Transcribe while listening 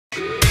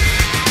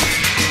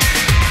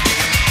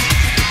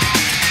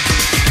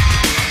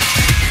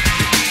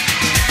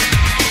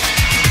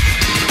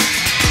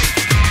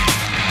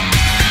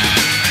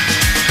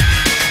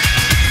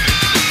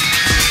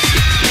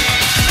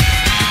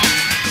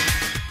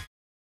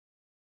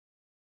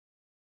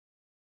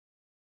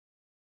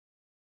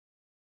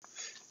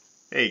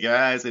Hey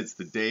guys, it's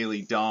the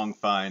Daily Dong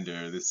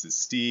Finder. This is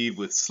Steve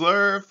with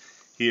Slurv,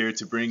 here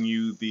to bring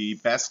you the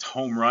best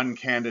home run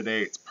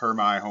candidates per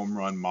my home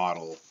run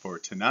model for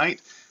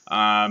tonight.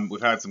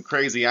 We've had some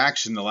crazy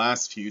action the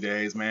last few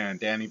days. Man,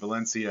 Danny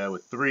Valencia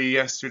with 3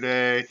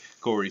 yesterday,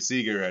 Corey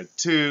Seager had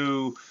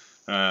 2,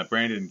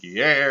 Brandon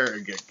Guerre,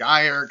 God,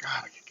 I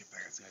can't get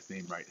that guy's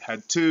name right,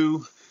 had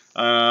 2.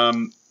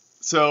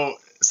 So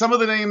some of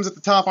the names at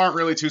the top aren't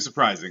really too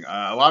surprising.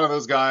 A lot of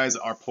those guys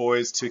are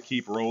poised to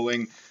keep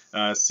rolling.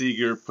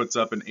 Seager puts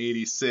up an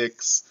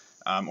 86.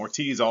 David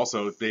Ortiz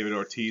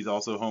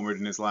also homered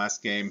in his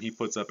last game. He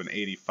puts up an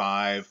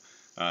 85.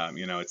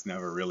 It's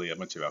never really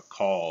much of a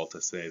call to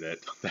say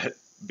that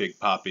Big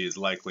Papi is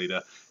likely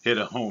to hit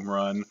a home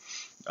run.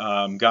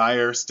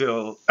 Geyer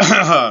still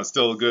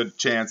still a good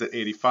chance at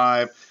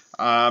 85.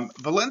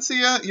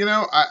 Valencia,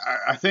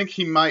 I think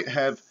he might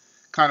have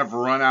kind of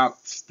run out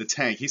the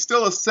tank. He's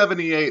still a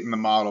 78 in the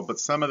model, but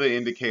some of the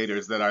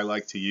indicators that I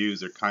like to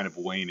use are kind of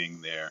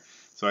waning there.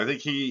 So I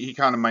think he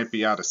kind of might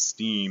be out of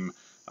steam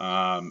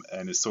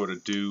and is sort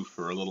of due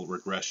for a little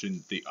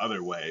regression the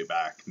other way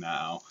back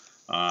now.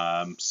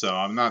 So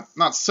I'm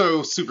not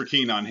so super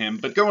keen on him.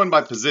 But going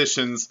by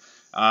positions,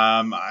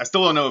 I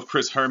still don't know if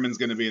Chris Herman's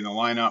going to be in the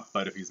lineup,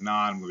 but if he's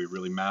not, I'm going to be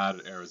really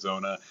mad at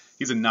Arizona.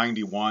 He's a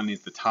 91.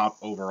 He's the top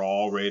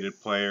overall rated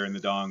player in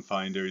the Dong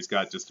Finder. He's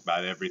got just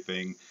about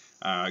everything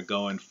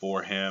going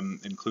for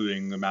him,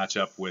 including the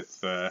matchup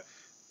with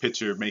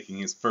pitcher making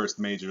his first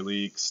major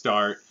league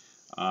start.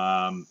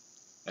 And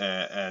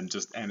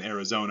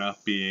Arizona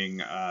being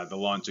the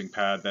launching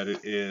pad that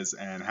it is,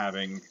 and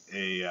having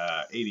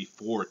a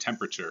 84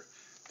 temperature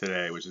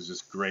today, which is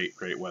just great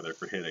weather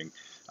for hitting.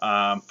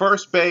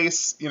 First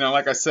base,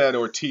 like I said,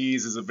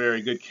 Ortiz is a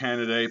very good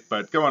candidate,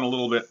 but going a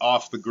little bit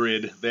off the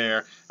grid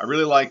there. I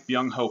really like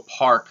Byung-Ho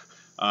Park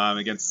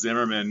against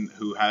Zimmerman,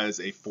 who has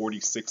a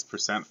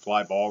 46%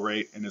 fly ball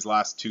rate in his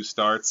last 2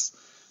 starts,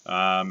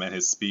 and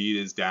his speed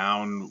is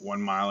down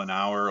 1 mile an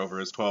hour over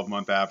his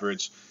 12-month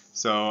average.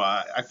 So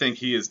I think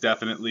he is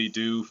definitely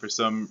due for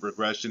some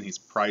regression. He's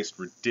priced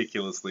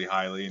ridiculously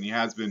highly, and he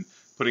has been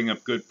putting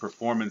up good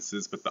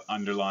performances, but the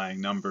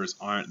underlying numbers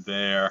aren't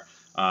there.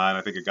 And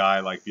I think a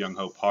guy like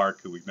Byung-Ho Park,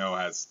 who we know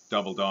has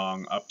double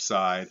dong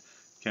upside,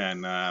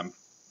 can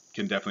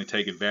definitely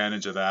take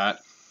advantage of that.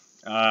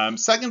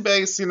 Second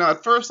base,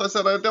 at first I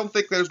said I don't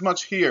think there's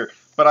much here,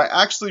 but I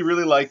actually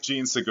really like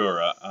Gene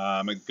Segura.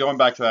 Going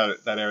back to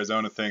that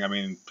Arizona thing, I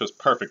mean, just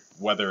perfect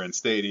weather and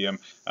stadium.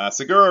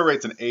 Segura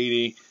rates an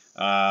 80.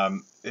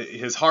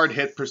 His hard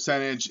hit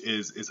percentage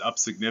is up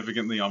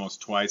significantly, almost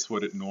twice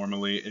what it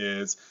normally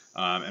is.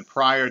 And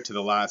prior to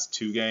the last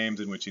 2 games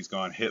in which he's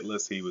gone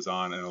hitless, he was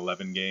on an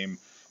 11-game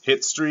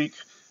hit streak.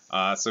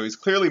 So he's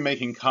clearly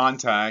making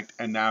contact,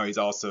 and now he's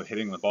also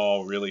hitting the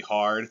ball really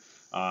hard.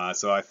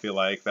 So I feel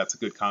like that's a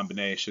good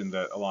combination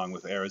that, along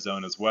with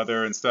Arizona's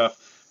weather and stuff,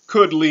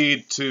 could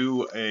lead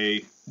to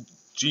a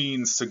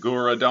Gene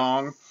Segura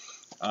dong.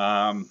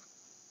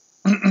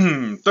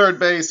 Third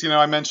base,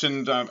 I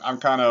mentioned I'm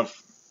kind of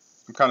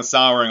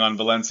souring on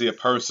Valencia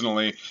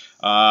personally,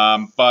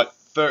 but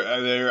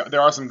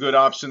there are some good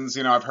options.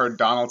 I've heard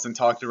Donaldson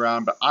talked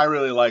around, but I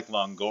really like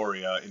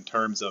Longoria in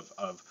terms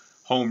of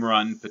home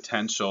run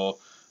potential.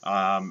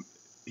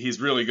 He's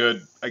really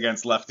good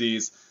against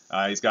lefties.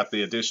 He's got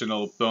the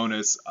additional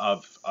bonus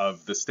of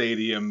the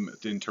stadium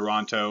in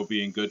Toronto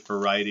being good for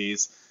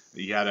righties.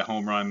 He had a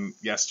home run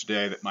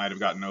yesterday that might have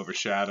gotten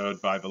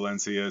overshadowed by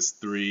Valencia's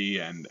 3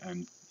 and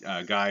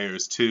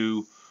Geyer's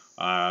 2.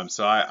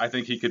 So I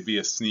think he could be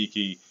a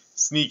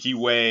sneaky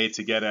way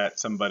to get at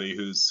somebody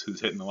who's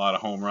hitting a lot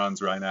of home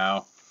runs right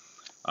now.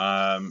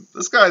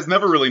 This guy's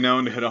never really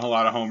known to hit a whole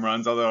lot of home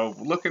runs, although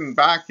looking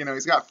back,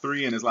 he's got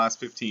 3 in his last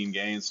 15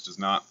 games, which is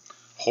not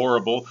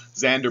horrible.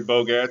 Xander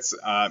Bogaerts,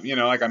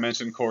 like I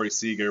mentioned, Corey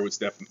Seager was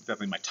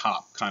definitely my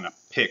top kind of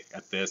pick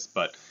at this,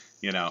 but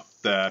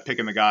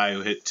picking the guy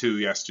who hit 2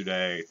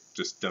 yesterday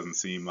just doesn't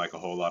seem like a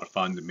whole lot of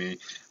fun to me.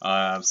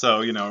 So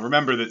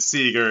remember that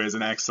Seager is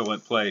an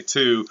excellent play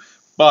too,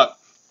 but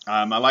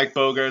I like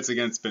Bogaerts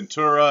against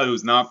Ventura,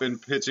 who's not been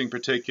pitching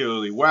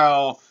particularly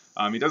well.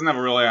 He doesn't have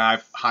a really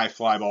high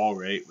fly ball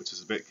rate, which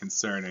is a bit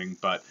concerning,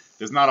 but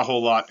there's not a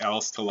whole lot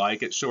else to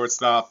like at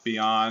shortstop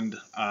beyond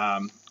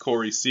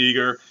Corey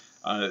Seager.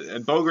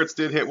 And Bogaerts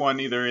did hit one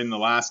either in the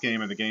last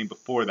game or the game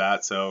before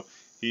that, so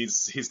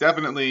he's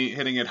definitely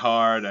hitting it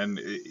hard. And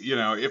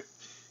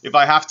if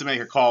I have to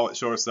make a call at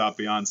shortstop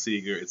beyond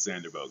Seager, it's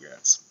Xander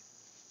Bogaerts.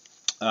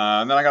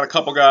 And then I got a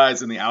couple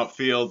guys in the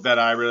outfield that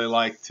I really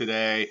like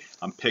today.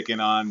 I'm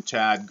picking on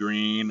Chad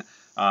Green.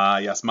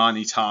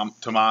 Yasmani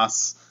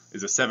Tomas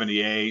is a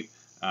 78.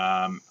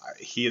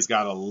 He has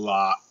got a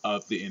lot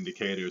of the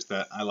indicators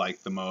that I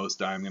like the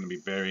most. I'm going to be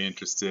very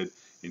interested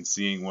in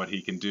seeing what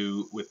he can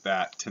do with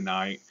that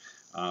tonight.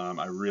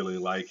 I really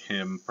like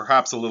him.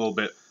 Perhaps a little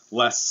bit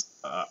less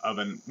of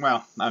an,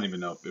 well, I don't even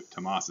know if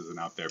Tomas is an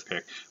out there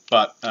pick,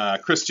 but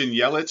Christian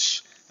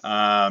Yelich,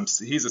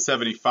 he's a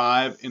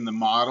 75 in the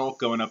model,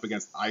 going up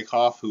against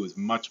Eichhoff, who is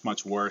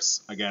much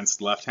worse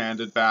against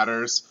left-handed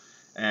batters.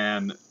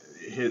 And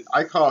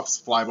Eichhoff's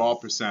fly ball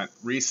percent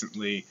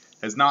recently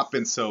has not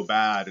been so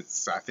bad.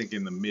 It's, I think,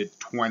 in the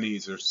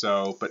mid-20s or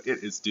so, but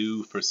it is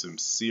due for some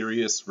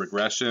serious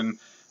regression.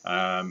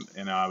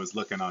 I was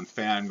looking on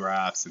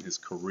Fangraphs, and his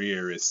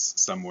career is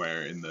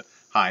somewhere in the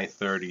high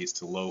 30s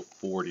to low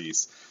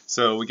 40s.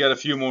 So we get a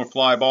few more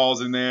fly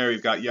balls in there.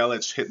 We've got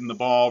Yelich hitting the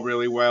ball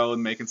really well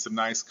and making some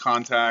nice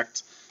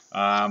contact.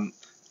 And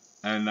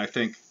I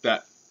think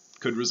that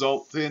could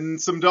result in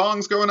some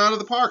dongs going out of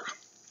the park.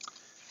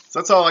 So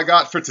that's all I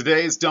got for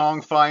today's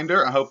Dong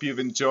Finder. I hope you've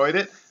enjoyed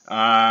it.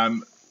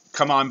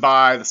 Come on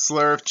by the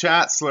Slurve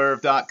chat,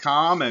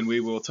 slurve.com, and we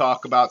will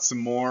talk about some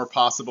more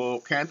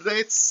possible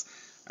candidates.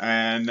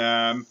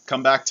 And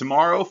come back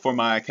tomorrow for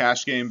my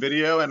cash game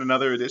video and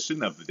another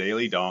edition of the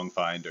Daily Dong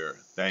Finder.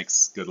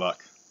 Thanks. Good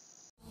luck.